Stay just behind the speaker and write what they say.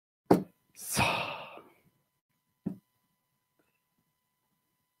So,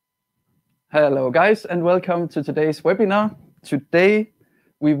 hello guys and welcome to today's webinar. Today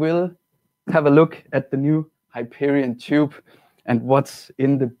we will have a look at the new Hyperion Tube and what's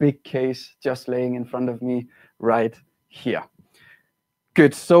in the big case just laying in front of me right here.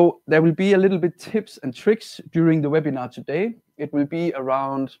 Good, so there will be a little bit tips and tricks during the webinar today. It will be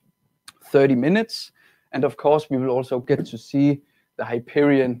around 30 minutes, and of course we will also get to see the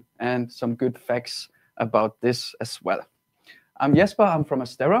Hyperion and some good facts about this as well. I'm Jesper, I'm from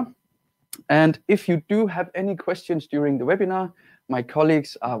Astera, and if you do have any questions during the webinar, my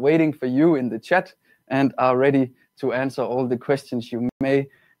colleagues are waiting for you in the chat and are ready to answer all the questions you may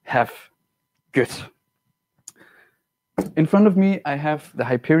have. Good. In front of me, I have the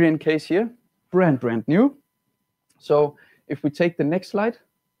Hyperion case here, brand new. So if we take the next slide,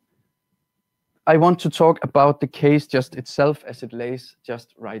 I want to talk about the case just itself as it lays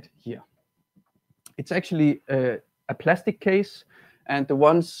just right here. It's actually a plastic case, and the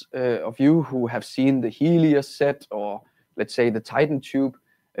ones of you who have seen the Helios set or let's say the Titan Tube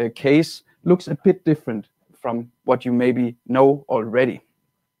case looks a bit different from what you maybe know already.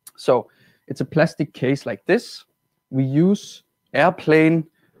 So it's a plastic case like this. We use airplane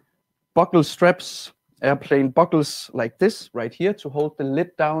buckle straps, airplane buckles like this right here to hold the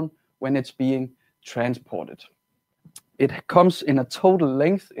lid down when it's being transported. It comes in a total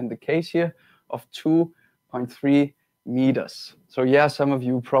length in the case here of 2.3 meters. So yeah, some of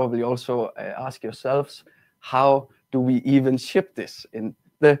you probably also ask yourselves, how do we even ship this in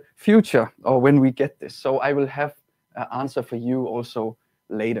the future or when we get this? So I will have an answer for you also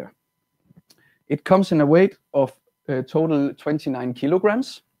later. It comes in a weight of total 29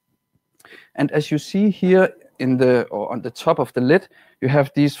 kilograms. And as you see here in the or on the top of the lid, you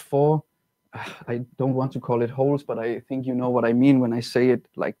have these four, I don't want to call it holes, but I think you know what I mean when I say it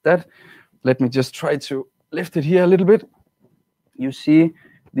like that. Let me just try to lift it here a little bit. You see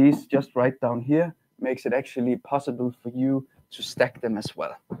these just right down here makes it actually possible for you to stack them as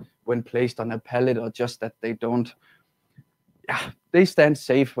well when placed on a pallet, or just that they don't, they stand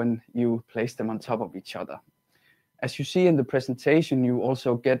safe when you place them on top of each other. As you see in the presentation, you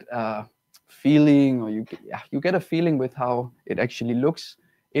also get a feeling, or you get a feeling with how it actually looks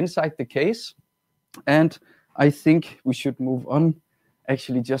inside the case. And I think we should move on,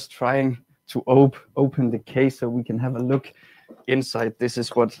 actually just trying to open the case so we can have a look inside. This is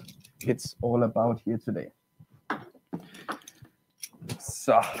what it's all about here today.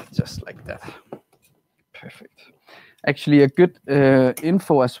 So just like that. Perfect. Actually a good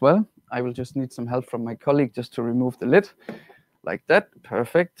info as well. I will just need some help from my colleague just to remove the lid like that.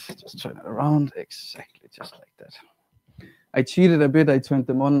 Perfect. Just turn it around. Exactly just like that. I cheated a bit. I turned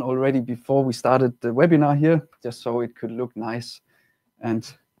them on already before we started the webinar here, just so it could look nice and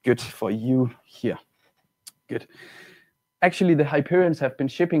good for you here. Good. Actually, the Hyperions have been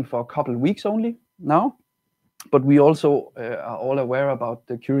shipping for a couple of weeks only now, but we also are all aware about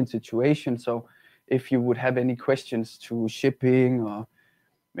the current situation. So if you would have any questions to shipping, or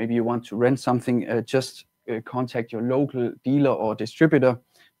maybe you want to rent something, just contact your local dealer or distributor.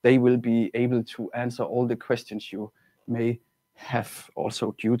 They will be able to answer all the questions you may have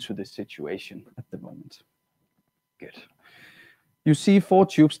also due to the situation at the moment. Good. You see 4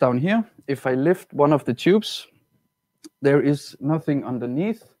 tubes down here. If I lift one of the tubes, there is nothing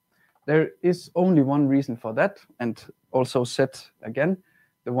underneath. There is only one reason for that, and also said again,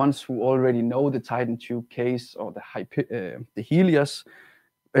 the ones who already know the Titan Tube case or the Helios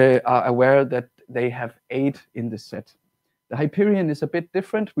are aware that they have 8 in the set. The Hyperion is a bit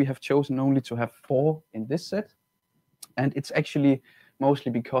different. We have chosen only to have 4 in this set, and it's actually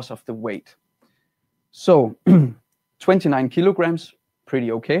mostly because of the weight. So 29 kilograms,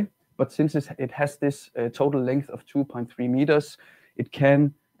 pretty okay, but since it has this total length of 2.3 meters, it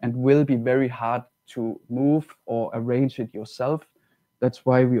can and will be very hard to move or arrange it yourself. That's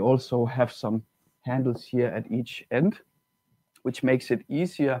why we also have some handles here at each end, which makes it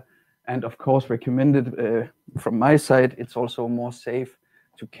easier, and of course recommended from my side. It's also more safe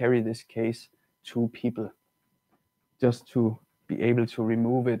to carry this case 2 people, just to be able to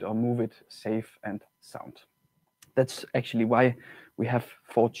remove it or move it safe and sound. That's actually why we have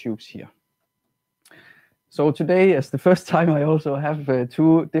 4 tubes here. So today, as the first time, I also have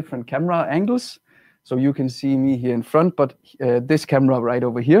 2 different camera angles. So you can see me here in front, but this camera right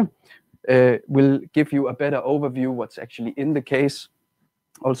over here will give you a better overview what's actually in the case,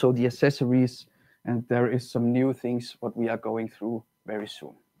 also the accessories, and there is some new things what we are going through very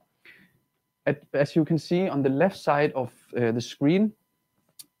soon. As you can see on the left side of the screen,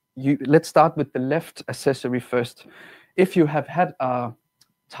 let's start with the left accessory first. If you have had a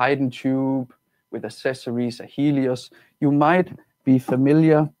Titan tube with accessories, a Helios, you might be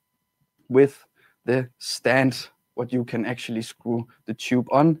familiar with the stand, what you can actually screw the tube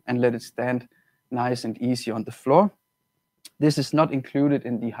on and let it stand nice and easy on the floor. This is not included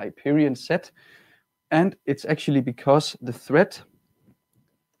in the Hyperion set, and it's actually because the thread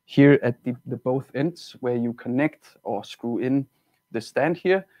here at the both ends where you connect or screw in the stand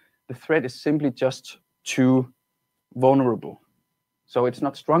here, the thread is simply just too vulnerable. So it's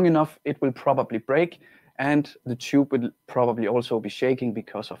not strong enough, it will probably break, and the tube will probably also be shaking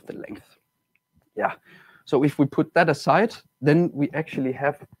because of the length. Yeah, so if we put that aside, then we actually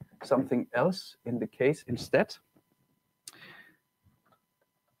have something else in the case instead.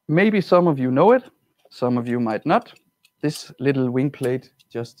 Maybe some of you know it, some of you might not. This little wing plate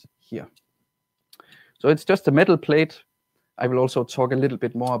just here. So it's just a metal plate. I will also talk a little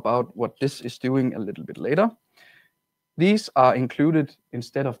bit more about what this is doing a little bit later. These are included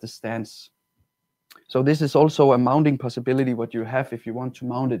instead of the stands. So this is also a mounting possibility what you have if you want to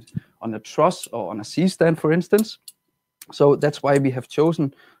mount it on a truss or on a C-stand, for instance. So that's why we have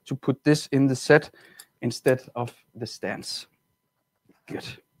chosen to put this in the set instead of the stands. Good.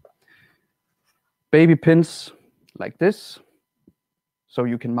 Baby pins like this. So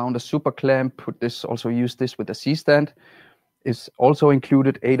you can mount a super clamp, put this, also use this with a C-stand. Is also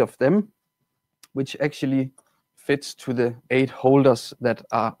included 8 of them, which actually fits to the 8 holders that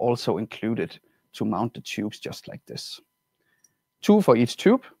are also included to mount the tubes just like this. 2 for each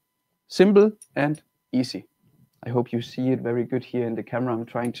tube, simple and easy. I hope you see it very good here in the camera. I'm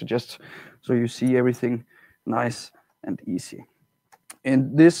trying to just so you see everything nice and easy.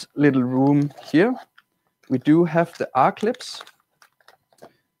 In this little room here, we do have the R-clips,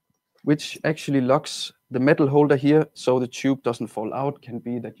 which actually locks the metal holder here so the tube doesn't fall out. Can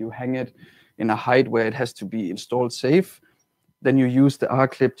be that you hang it in a height where it has to be installed safe. Then you use the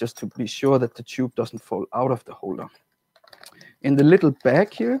R-clip just to be sure that the tube doesn't fall out of the holder. In the little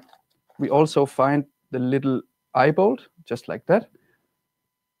bag here, we also find the little eye bolt, just like that.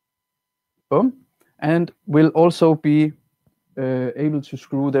 Boom. And we'll also be able to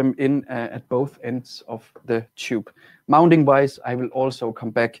screw them in at both ends of the tube. Mounting wise, I will also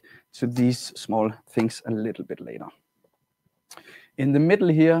come back to these small things a little bit later. In the middle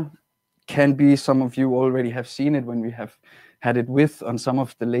here can be, some of you already have seen it when we have had it with on some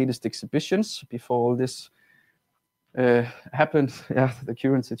of the latest exhibitions before all this happened. Yeah, the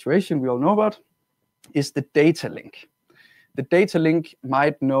current situation we all know about is the DataLink. The DataLink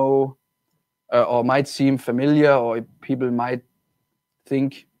might know or might seem familiar, or people might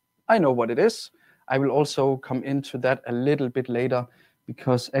think, I know what it is. I will also come into that a little bit later,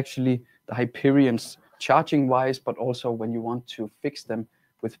 because actually the Hyperions, charging wise, but also when you want to fix them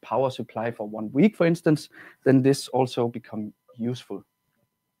with power supply for 1 week, for instance, then this also become useful.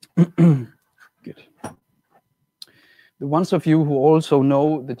 Good. The ones of you who also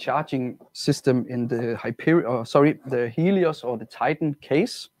know the charging system in the the Helios or the Titan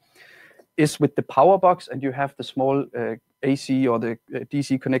case is with the power box, and you have the small AC or the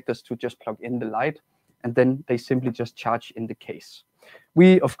DC connectors to just plug in the light, and then they simply just charge in the case.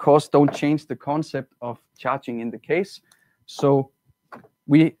 We, of course, don't change the concept of charging in the case. So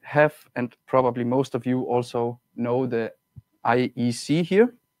we have, and probably most of you also know, the IEC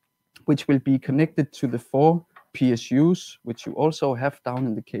here, which will be connected to the 4 PSUs, which you also have down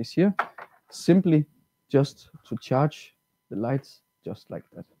in the case here, simply just to charge the lights just like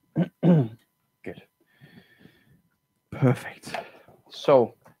that. Good. Perfect.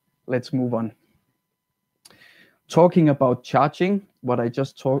 So let's move on. Talking about charging, what I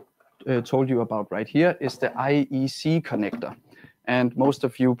just told you about right here is the IEC connector. And most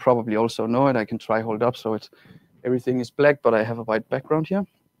of you probably also know it. I can try hold up so everything is black, but I have a white background here,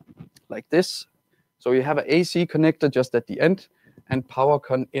 like this. So you have an AC connector just at the end, and power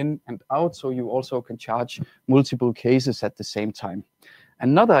con in and out, so you also can charge multiple cases at the same time.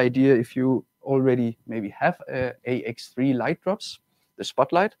 Another idea, if you already maybe have a AX3 light drops, the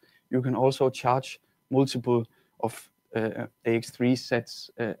spotlight, you can also charge multiple of AX3 sets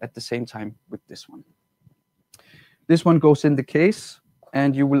at the same time with this one. This one goes in the case,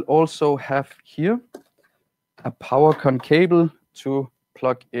 and you will also have here a power con cable to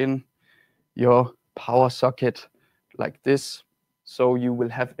plug in your power socket like this. So you will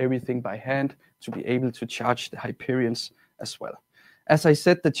have everything by hand to be able to charge the Hyperions as well. As I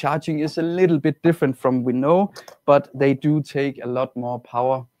said, the charging is a little bit different from we know, but they do take a lot more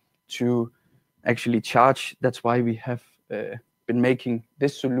power to actually charge. That's why we have been making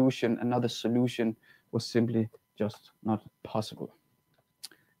this solution. Another solution was simply just not possible.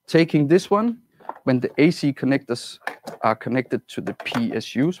 Taking this one, when the AC connectors are connected to the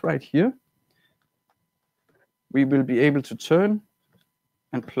PSUs right here. We will be able to turn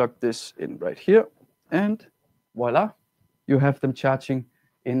and plug this in right here, and voila, you have them charging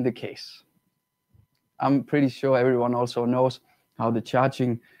in the case. I'm pretty sure everyone also knows how the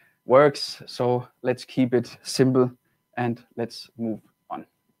charging works, so let's keep it simple and let's move on.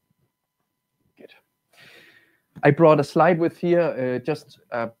 Good. I brought a slide with here just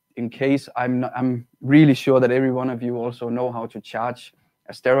in case. I'm really sure that every one of you also know how to charge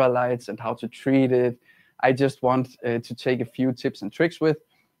Astera lights and how to treat it. I just want to take a few tips and tricks with,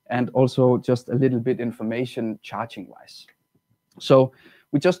 and also just a little bit information charging wise. So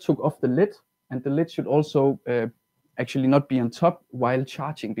we just took off the lid, and the lid should also actually not be on top while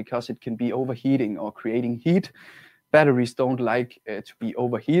charging, because it can be overheating or creating heat. Batteries don't like to be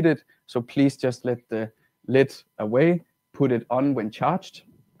overheated, so please just let the lid away, put it on when charged.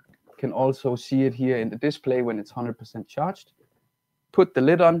 You can also see it here in the display when it's 100% charged. Put the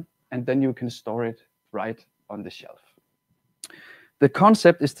lid on, and then you can store it right on the shelf. The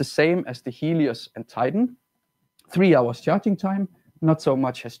concept is the same as the Helios and Titan. 3 hours charging time, not so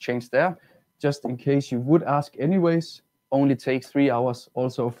much has changed there. Just in case you would ask anyways, only takes 3 hours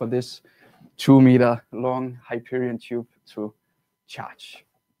also for this 2-meter long Hyperion tube to charge.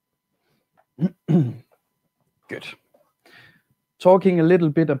 Good. Talking a little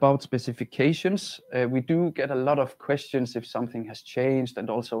bit about specifications, we do get a lot of questions if something has changed, and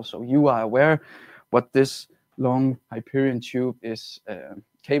also so you are aware what this long Hyperion tube is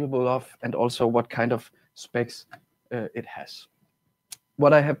capable of, and also what kind of specs it has.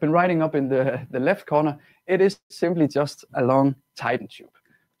 What I have been writing up in the left corner, it is simply just a long Titan tube.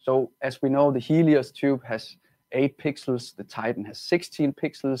 So as we know, the Helios tube has 8 pixels, the Titan has 16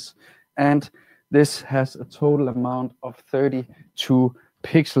 pixels, and this has a total amount of 32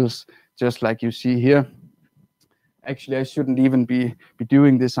 pixels, just like you see here. Actually, I shouldn't even be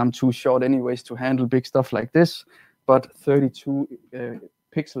doing this. I'm too short anyways to handle big stuff like this, but 32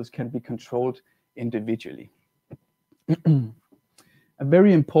 pixels can be controlled individually. A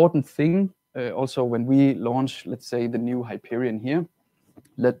very important thing also when we launch, let's say, the new Hyperion here,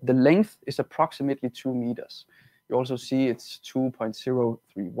 that the length is approximately 2 meters. You also see it's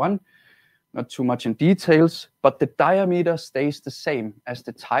 2.031. Not too much in details, but the diameter stays the same as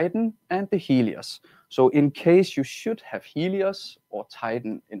the Titan and the Helios. So in case you should have Helios or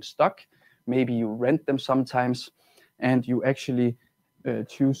Titan in stock, maybe you rent them sometimes, and you actually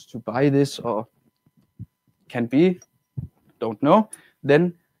choose to buy this, or can be, don't know,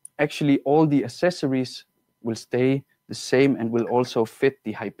 then actually all the accessories will stay the same and will also fit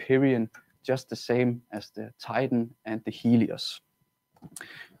the Hyperion just the same as the Titan and the Helios.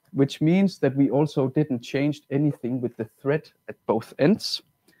 Which means that we also didn't change anything with the thread at both ends.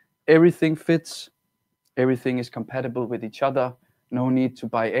 Everything fits, everything is compatible with each other. No need to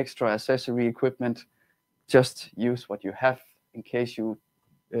buy extra accessory equipment. Just use what you have. In case you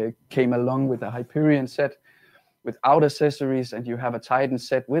came along with a Hyperion set without accessories and you have a Titan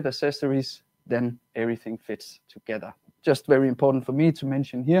set with accessories, then everything fits together. Just very important for me to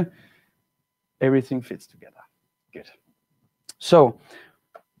mention here, everything fits together. Good. So,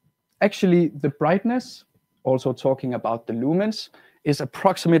 actually, the brightness, also talking about the lumens, is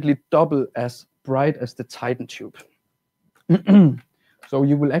approximately double as bright as the Titan tube. So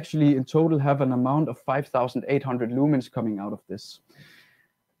you will actually in total have an amount of 5,800 lumens coming out of this.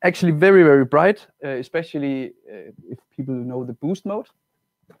 Actually very, very bright, especially if people know the boost mode.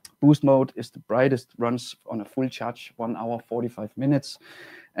 Boost mode is the brightest, runs on a full charge, 1 hour, 45 minutes,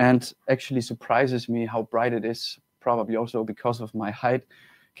 and actually surprises me how bright it is, probably also because of my height.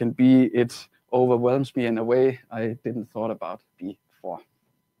 Can be, it overwhelms me in a way I didn't thought about before.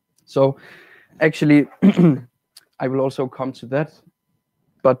 So actually, I will also come to that,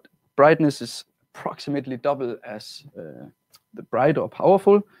 but brightness is approximately double as the bright or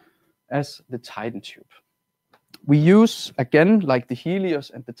powerful as the Titan tube. We use, again, like the Helios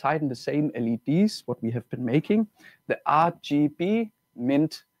and the Titan, the same LEDs, what we have been making, the RGB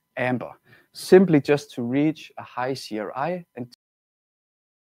mint amber, simply just to reach a high CRI and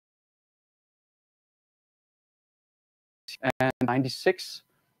 96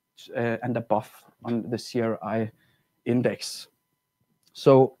 and above on the CRI index.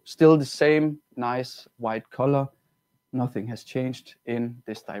 So still the same nice white color. Nothing has changed in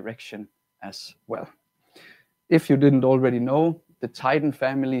this direction as well. If you didn't already know, the Titan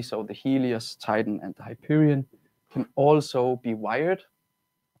family, so the Helios, Titan, and the Hyperion, can also be wired.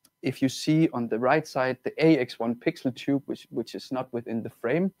 If you see on the right side, the AX1 pixel tube, which is not within the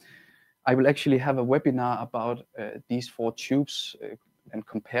frame, I will actually have a webinar about these 4 tubes and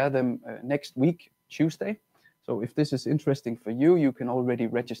compare them next week, Tuesday. So if this is interesting for you, you can already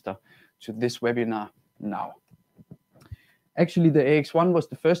register to this webinar now. Actually, the AX1 was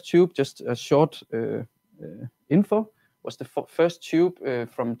the first tube, just a short info, was the first tube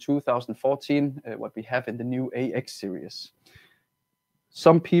from 2014, what we have in the new AX series.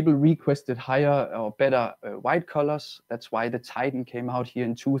 Some people requested higher or better white colors. That's why the Titan came out here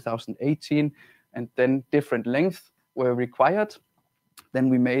in 2018, and then different lengths were required. Then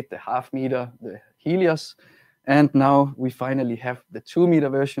we made the 0.5 meter, the Helios, and now we finally have the 2 meter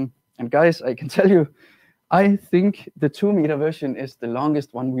version. And guys, I can tell you, I think the 2 meter version is the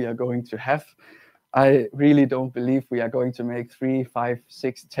longest one we are going to have. I really don't believe we are going to make 3, 5,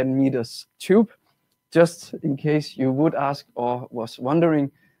 6, 10 meters tube. Just in case you would ask or was wondering,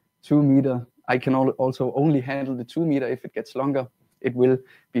 2 meter, I can also only handle the 2 meter. If it gets longer, it will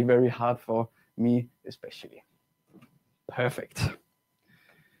be very hard for me especially. Perfect.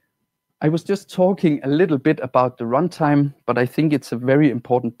 I was just talking a little bit about the runtime, but I think it's a very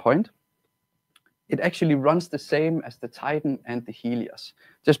important point. It actually runs the same as the Titan and the Helios.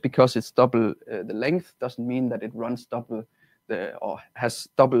 Just because it's double the length doesn't mean that it runs double or has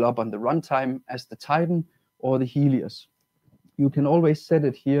double up on the runtime as the Titan or the Helios. You can always set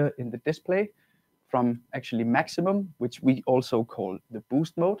it here in the display from actually maximum, which we also call the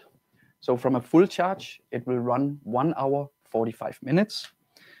boost mode. So from a full charge, it will run 1 hour, 45 minutes.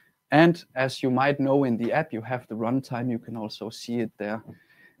 And as you might know in the app, you have the runtime. You can also see it there.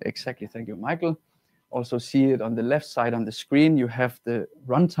 Exactly, thank you, Michael. Also see it on the left side on the screen. You have the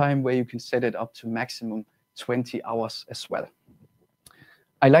runtime where you can set it up to maximum 20 hours as well.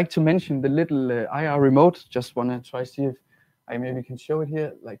 I like to mention the little IR remote. Just want to try see if I maybe can show it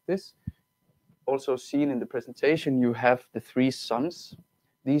here like this. Also seen in the presentation, you have the 3 suns.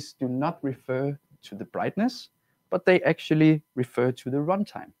 These do not refer to the brightness, but they actually refer to the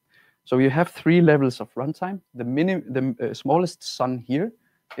runtime. So you have 3 levels of runtime. The smallest sun here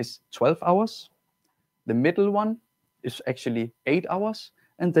is 12 hours. The middle one is actually 8 hours.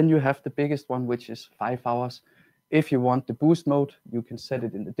 And then you have the biggest one, which is 5 hours. If you want the boost mode, you can set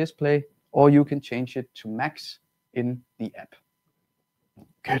it in the display, or you can change it to max in the app.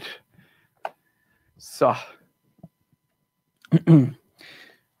 Good. So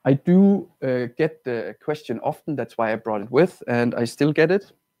I do get the question often. That's why I brought it with, and I still get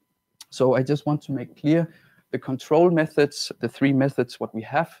it. So I just want to make clear the control methods, the 3 methods, what we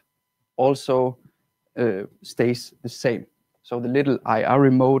have, also stays the same. So the little IR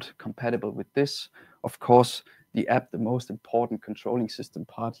remote compatible with this. Of course, the app, the most important controlling system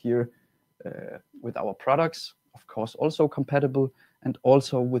part here with our products, of course, also compatible. And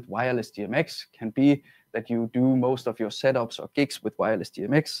also with wireless DMX can be that you do most of your setups or gigs with wireless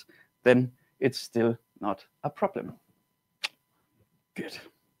DMX, then it's still not a problem. Good.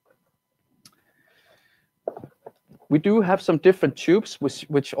 We do have some different tubes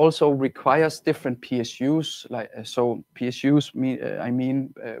which also requires different PSUs. So PSUs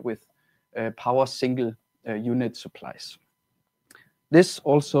mean with power single unit supplies. This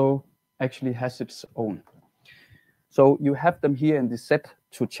also actually has its own. So you have them here in the set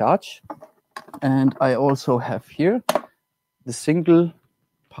to charge. And I also have here the single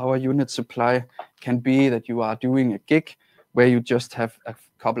power unit supply. Can be that you are doing a gig where you just have a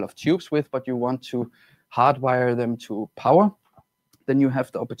couple of tubes with, but you want to hardwire them to power. Then you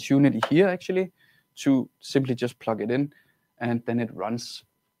have the opportunity here actually to simply just plug it in and then it runs.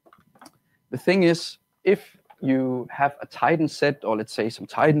 The thing is, if you have a Titan set, or let's say some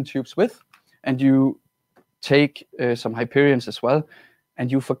Titan tubes with, and you take some Hyperions as well,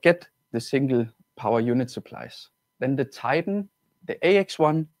 and you forget the single power unit supplies, then the Titan, the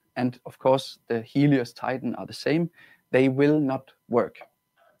AX1, and of course the Helios Titan are the same. They will not work.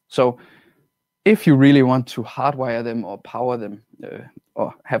 So if you really want to hardwire them or power them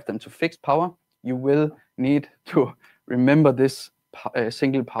or have them to fixed power, you will need to remember this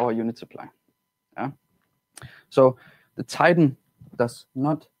single power unit supply. Yeah? So the Titan does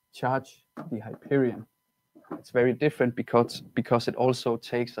not charge the Hyperion. It's very different because it also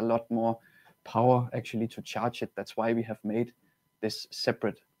takes a lot more power actually to charge it. That's why we have made this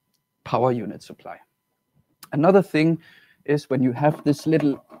separate power unit supply. Another thing is when you have this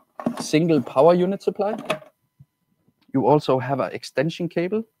little single power unit supply, you also have an extension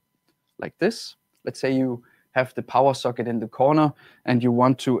cable like this. Let's say you have the power socket in the corner and you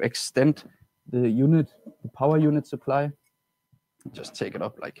want to extend the unit, the power unit supply. Just take it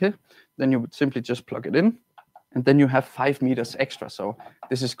up like here. Then you would simply just plug it in, and then you have 5 meters extra. So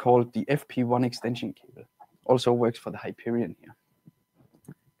this is called the FP1 extension cable. Also works for the Hyperion here.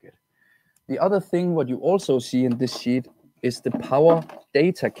 Good. The other thing what you also see in this sheet is the power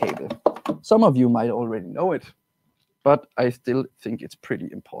data cable. Some of you might already know it, but I still think it's pretty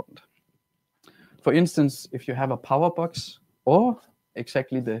important. For instance, if you have a power box or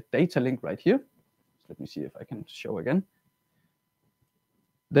exactly the data link right here, let me see if I can show again,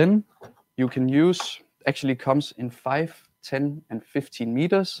 then you can use, actually comes in 5, 10, and 15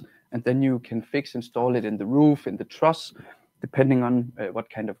 meters, and then you can install it in the roof, in the truss, depending on what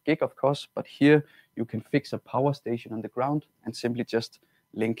kind of gig, of course. But here you can fix a power station on the ground and simply just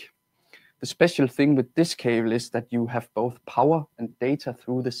link. The special thing with this cable is that you have both power and data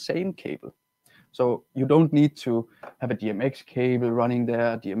through the same cable. So you don't need to have a DMX cable running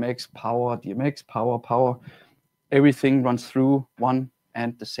there, DMX power, power. Everything runs through one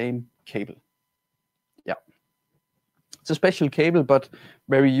and the same cable. Yeah. It's a special cable, but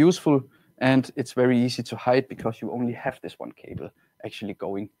very useful, and it's very easy to hide because you only have this one cable actually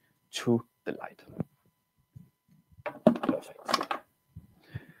going to the light. Perfect.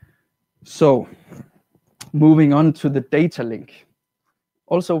 So moving on to the data link.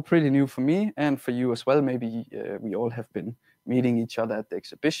 Also pretty new for me and for you as well. Maybe we all have been meeting each other at the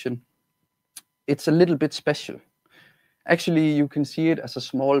exhibition. It's a little bit special. Actually, you can see it as a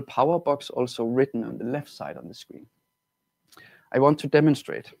small power box also written on the left side on the screen. I want to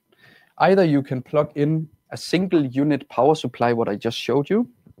demonstrate. Either you can plug in a single unit power supply, what I just showed you,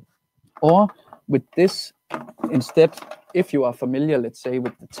 or with this instead, if you are familiar, let's say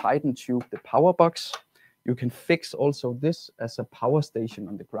with the Titan tube, the power box, you can fix also this as a power station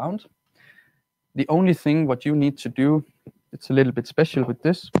on the ground. The only thing what you need to do, it's a little bit special with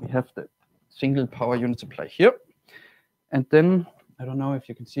this. We have the single power unit supply here. And then, I don't know if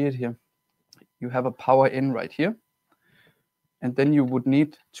you can see it here, you have a power in right here. And then you would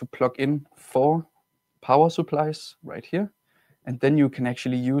need to plug in 4 power supplies right here. And then you can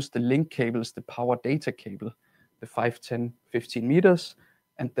actually use the link cables, the power data cable, the 5, 10, 15 meters,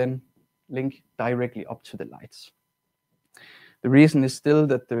 and then link directly up to the lights. The reason is still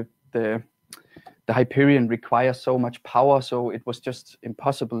that the Hyperion requires so much power, so it was just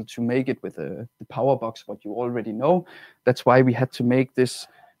impossible to make it with the power box, what you already know. That's why we had to make this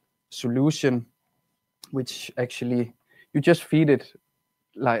solution, which actually you just feed it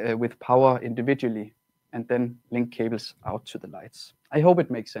like with power individually and then link cables out to the lights. I hope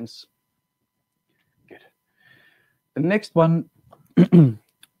it makes sense. Good. The next one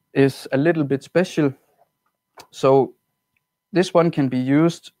is a little bit special. So this one can be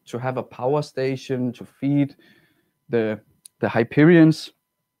used to have a power station to feed the Hyperions.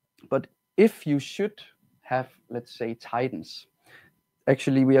 But if you should have, let's say, Titans,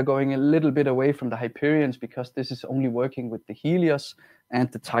 actually we are going a little bit away from the Hyperions because this is only working with the Helios and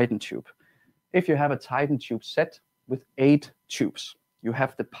the Titan tube. If you have a Titan tube set with 8 tubes, you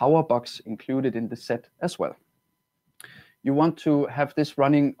have the power box included in the set as well. You want to have this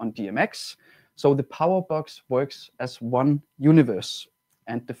running on DMX. So the power box works as one universe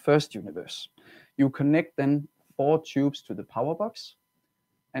and the first universe. You connect then 4 tubes to the power box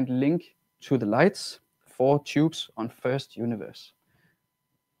and link to the lights 4 tubes on first universe.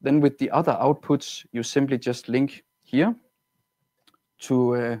 Then with the other outputs, you simply just link here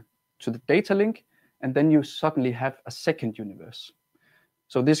to the data link, and then you suddenly have a second universe.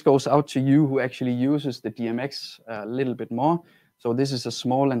 So this goes out to you who actually uses the DMX a little bit more. So this is a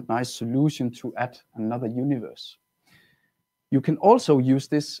small and nice solution to add another universe. You can also use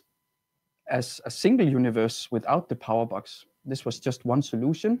this as a single universe without the power box. This was just one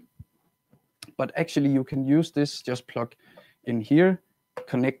solution, but actually you can use this, just plug in here,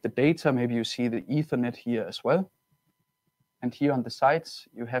 connect the data. Maybe you see the Ethernet here as well. And here on the sides,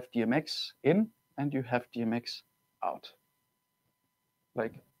 you have DMX in and you have DMX out.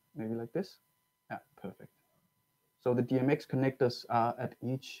 Like maybe like this. Yeah, perfect. So the DMX connectors are at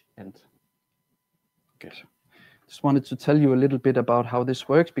each end. Good. Just wanted to tell you a little bit about how this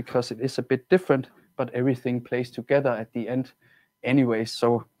works because it is a bit different, but everything plays together at the end anyway.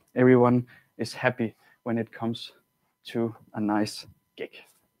 So everyone is happy when it comes to a nice gig.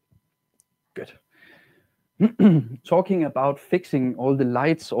 Good. Talking about fixing all the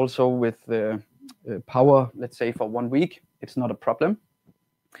lights also with the power, let's say for 1 week, it's not a problem.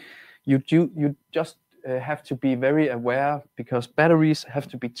 You just have to be very aware because batteries have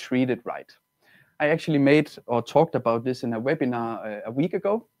to be treated right. I actually made or talked about this in a webinar a week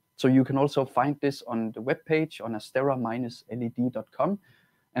ago. So you can also find this on the webpage on astera-led.com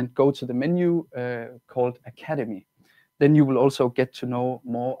and go to the menu called Academy. Then you will also get to know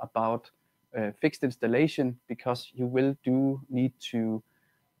more about fixed installation because you will need to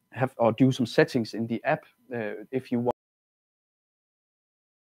have or do some settings in the app if you want.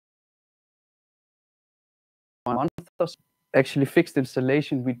 actually fixed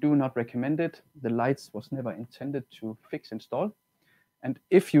installation, we do not recommend it. The lights was never intended to fix install. And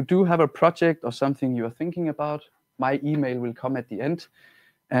if you do have a project or something you are thinking about, my email will come at the end,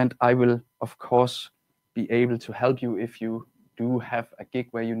 and I will, of course, be able to help you if you do have a gig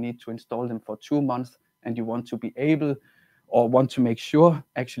where you need to install them for 2 months and you want to be able or want to make sure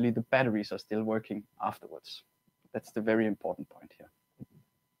actually the batteries are still working afterwards. That's the very important point here.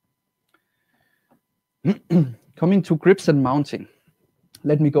 Coming to grips and mounting.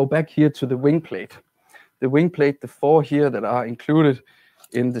 Let me go back here to the wing plate. The wing plate, the 4 here that are included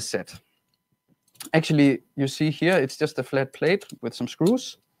in the set. Actually, you see here, it's just a flat plate with some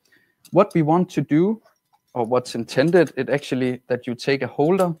screws. What we want to do, or what's intended, it actually that you take a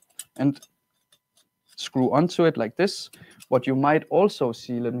holder and screw onto it like this. What you might also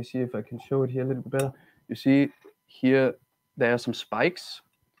see, let me see if I can show it here a little bit better. You see here, there are some spikes.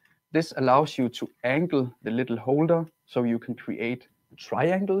 This allows you to angle the little holder so you can create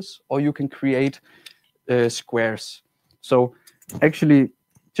triangles or you can create squares. So actually,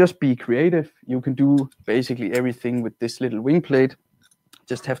 just be creative. You can do basically everything with this little wing plate.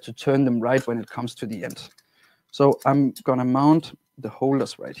 Just have to turn them right when it comes to the end. So I'm gonna mount the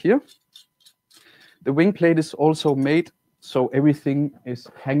holders right here. The wing plate is also made so everything is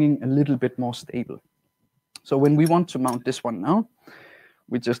hanging a little bit more stable. So when we want to mount this one now,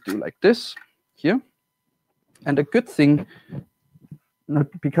 we just do like this here. And a good thing, not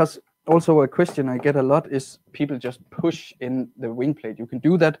because also a question I get a lot is people just push in the wing plate. You can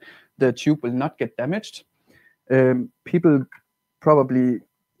do that. The tube will not get damaged. People probably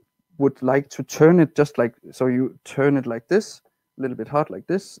would like to turn it just like, so you turn it like this, a little bit hard like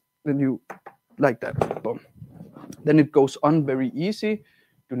this, then you like that, boom. Then it goes on very easy.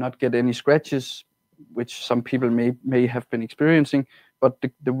 Do not get any scratches, which some people may have been experiencing. But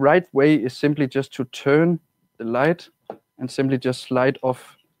the right way is simply just to turn the light and simply just slide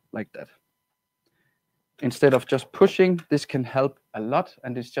off like that. Instead of just pushing, this can help a lot.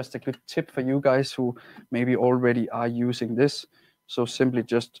 And it's just a good tip for you guys who maybe already are using this. So simply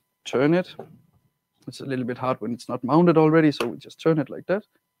just turn it. It's a little bit hard when it's not mounted already. So we just turn it like that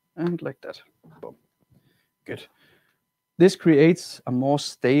and like that. Boom. Good. This creates a more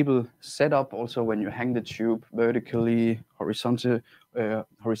stable setup also when you hang the tube vertically, horizontal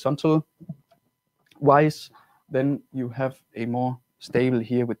wise. Then you have a more stable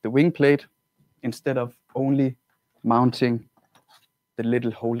here with the wing plate instead of only mounting the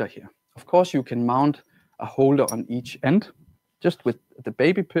little holder here. Of course, you can mount a holder on each end just with the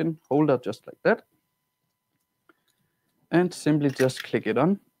baby pin holder, just like that. And simply just click it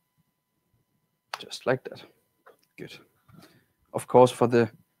on, just like that. Good. Of course, for the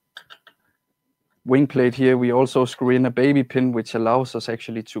wing plate here, we also screw in a baby pin, which allows us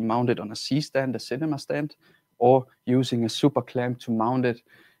actually to mount it on a C-stand, a cinema stand, or using a super clamp to mount it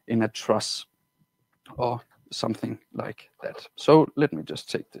in a truss or something like that. So let me just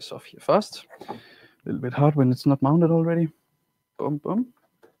take this off here first. A little bit hard when it's not mounted already. Boom, boom.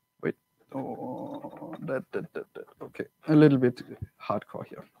 Wait. Oh, that. Okay, a little bit hardcore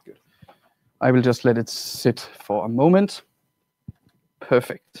here. Good. I will just let it sit for a moment.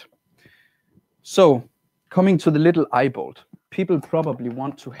 Perfect. So coming to the little eye bolt, people probably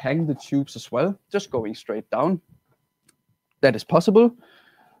want to hang the tubes as well, just going straight down. That is possible.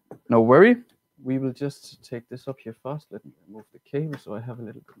 No worry. We will just take this up here first. Let me remove the cable so I have a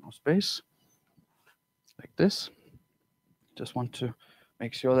little bit more space. Like this. Just want to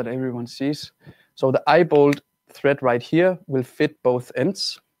make sure that everyone sees. So the eye bolt thread right here will fit both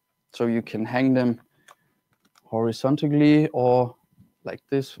ends. So you can hang them horizontally or like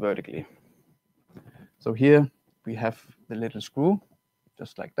this vertically. So here we have the little screw,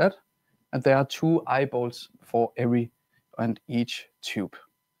 just like that. And there are 2 eye bolts for every and each tube.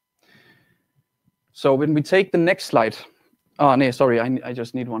 So when we take the next slide, oh no, sorry, I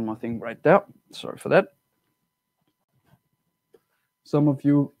just need one more thing right there. Sorry for that. Some of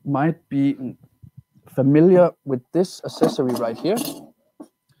you might be familiar with this accessory right here.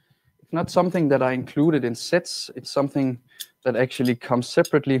 It's not something that I included in sets. It's something that actually comes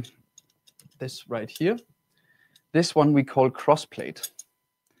separately. This right here. This one we call crossplate.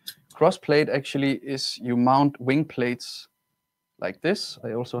 Crossplate actually is you mount wing plates like this.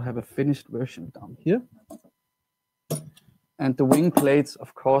 I also have a finished version down here. And the wing plates,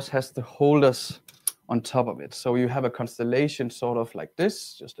 of course, has the holders on top of it. So you have a constellation sort of like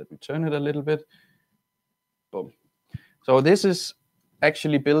this. Just let me turn it a little bit. Boom. So this is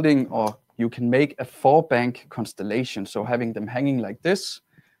actually building, or you can make a 4-bank constellation. So having them hanging like this.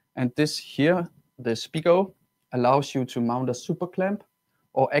 And this here, the Spigo, allows you to mount a super clamp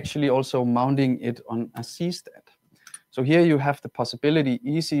or actually also mounting it on a C-stand. So here you have the possibility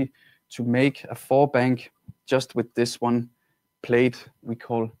easy to make a 4-bank just with this one plate we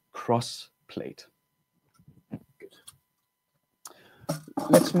call cross plate. Good.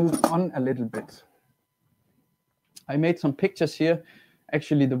 Let's move on a little bit. I made some pictures here.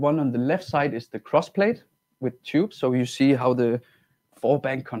 Actually, the one on the left side is the cross plate with tube. So you see how the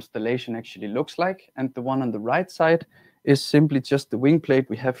 4-bank constellation actually looks like. And the one on the right side is simply just the wing plate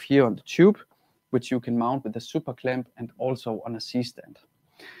we have here on the tube, which you can mount with a super clamp and also on a C-stand.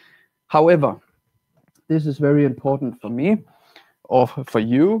 However, this is very important for me or for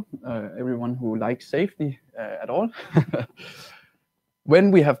you, everyone who likes safety at all.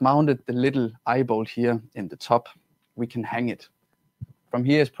 When we have mounted the little eye bolt here in the top, we can hang it. From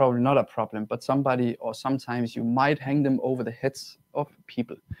here is probably not a problem, but somebody or sometimes you might hang them over the heads of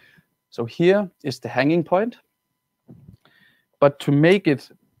people. So here is the hanging point. But to make it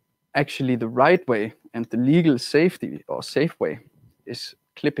actually the right way and the legal safety or safe way is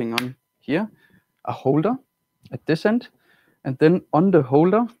clipping on here a holder at this end. And then on the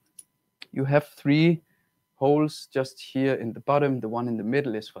holder, you have 3 holes just here in the bottom. The one in the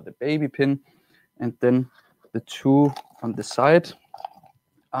middle is for the baby pin. And then the 2 on the side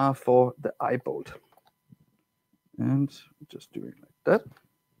are for the eye bolt. And just do it like that.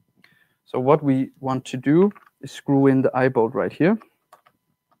 So what we want to do is screw in the eye bolt right here.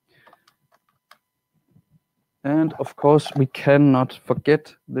 And of course, we cannot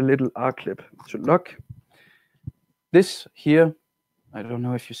forget the little R-clip to lock. This here, I don't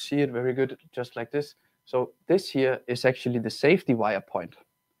know if you see it very good, just like this. So this here is actually the safety wire point.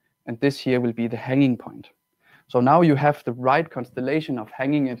 And this here will be the hanging point. So now you have the right constellation of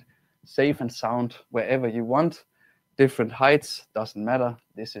hanging it safe and sound wherever you want. Different heights, doesn't matter.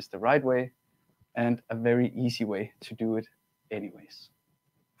 This is the right way and a very easy way to do it anyways.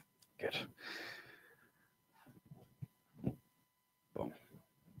 Good. Boom.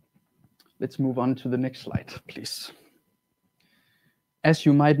 Let's move on to the next slide, please. As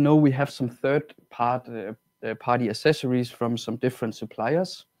you might know, we have some third-party accessories from some different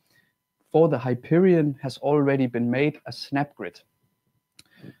suppliers. For the Hyperion has already been made a snap grid.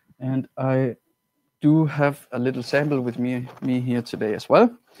 And I do have a little sample with me here today as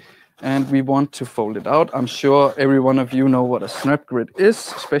well. And we want to fold it out. I'm sure every one of you know what a snap grid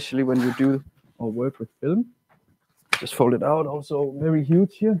is, especially when you do or work with film. Just fold it out, also very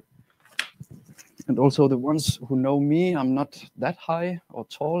huge here. And also the ones who know me, I'm not that high or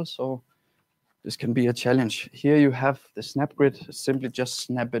tall, so this can be a challenge. Here you have the snap grid, simply just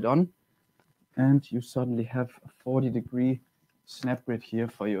snap it on. And you suddenly have a 40-degree snap grid here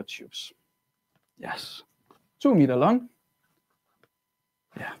for your tubes. Yes, 2 meters long.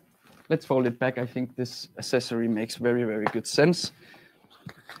 Yeah, let's fold it back. I think this accessory makes very, very good sense.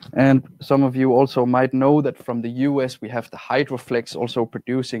 And some of you also might know that from the US, we have the Hydroflex also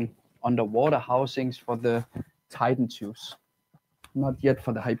producing underwater housings for the Titan tubes. Not yet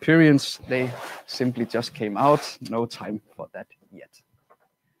for the Hyperions. They simply just came out. No time for that yet.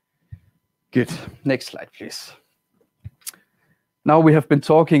 Good. Next slide, please. Now we have been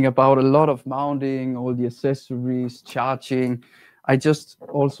talking about a lot of mounting, all the accessories, charging. I just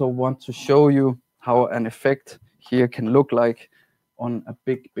also want to show you how an effect here can look like on a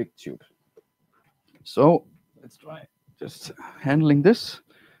big tube. So let's try just handling this.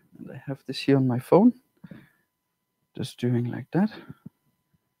 And I have this here on my phone. Just doing like that.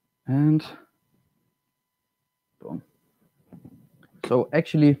 And boom. So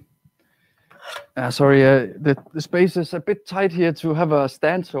actually, sorry, the space is a bit tight here to have a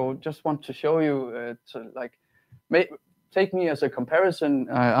stand, so just want to show you, take me as a comparison.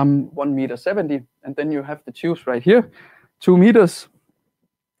 I'm 1.70 meters, and then you have the tubes right here, 2 meters.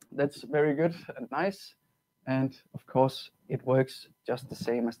 That's very good and nice. And of course, it works just the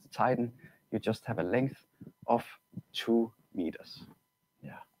same as the Titan. You just have a length of 2 meters.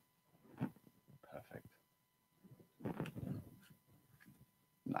 Yeah, perfect.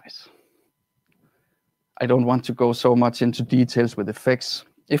 Nice. I don't want to go so much into details with effects.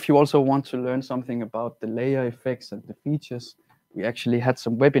 If you also want to learn something about the layer effects and the features, we actually had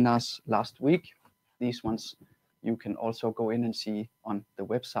some webinars last week. These ones you can also go in and see on the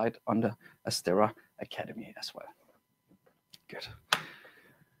website under Astera Academy as well. Good.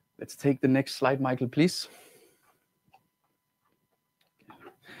 Let's take the next slide, Michael, please.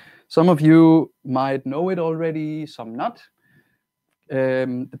 Some of you might know it already, some not.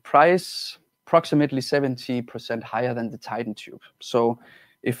 The price, approximately 70% higher than the Titan tube. So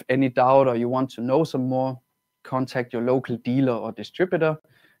if any doubt or you want to know some more, contact your local dealer or distributor.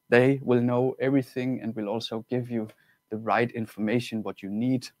 They will know everything and will also give you the right information, what you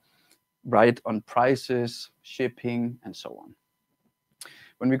need. write on prices, shipping, and so on.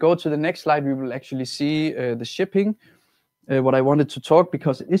 When we go to the next slide, we will actually see the shipping, what I wanted to talk,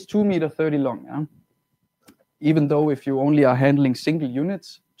 because it is 2 meter 30 long. Yeah? Even though if you only are handling single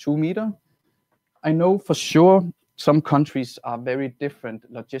units, 2 meter, I know for sure some countries are very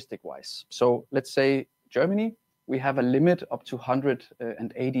different logistic-wise. So let's say Germany, we have a limit up to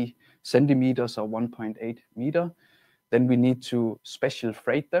 180 centimeters or 1.8 meter. Then we need to special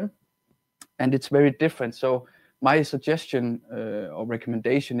freight them. And it's very different. So my suggestion or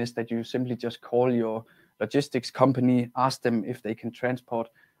recommendation is that you simply just call your logistics company, ask them if they can transport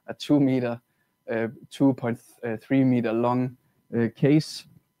a 2 meter, 2.3 meter long case.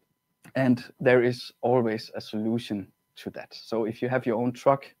 And there is always a solution to that. So if you have your own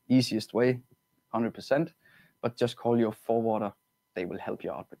truck, easiest way, 100%, but just call your forwarder. They will help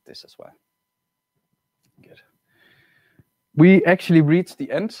you out with this as well. Good. We actually reached the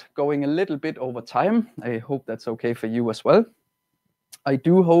end, going a little bit over time. I hope that's okay for you as well. I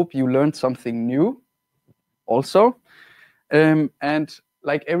do hope you learned something new also. And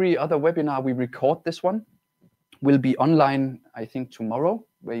like every other webinar, we record this one. Will be online, I think, tomorrow,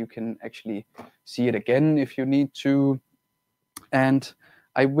 where you can actually see it again if you need to. And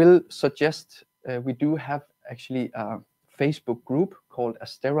I will suggest we do have actually a Facebook group called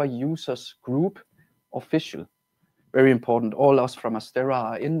Astera Users Group Official. Very important. All us from Astera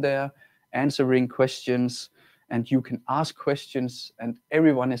are in there answering questions, and you can ask questions, and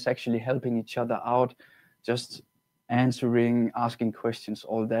everyone is actually helping each other out, just answering, asking questions,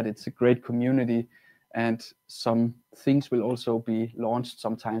 all that. It's a great community. And some things will also be launched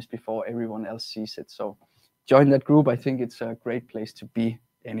sometimes before everyone else sees it. So join that group. I think it's a great place to be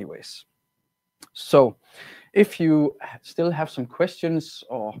anyways. So if you still have some questions,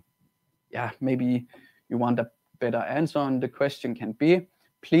 or maybe you want a better answer on the question can be,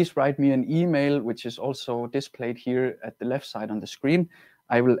 please write me an email, which is also displayed here at the left side on the screen.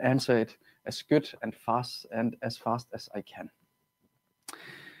 I will answer it as good and fast as I can.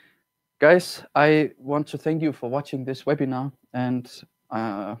 Guys, I want to thank you for watching this webinar, and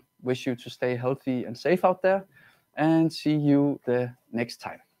wish you to stay healthy and safe out there, and see you the next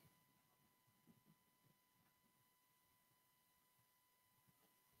time.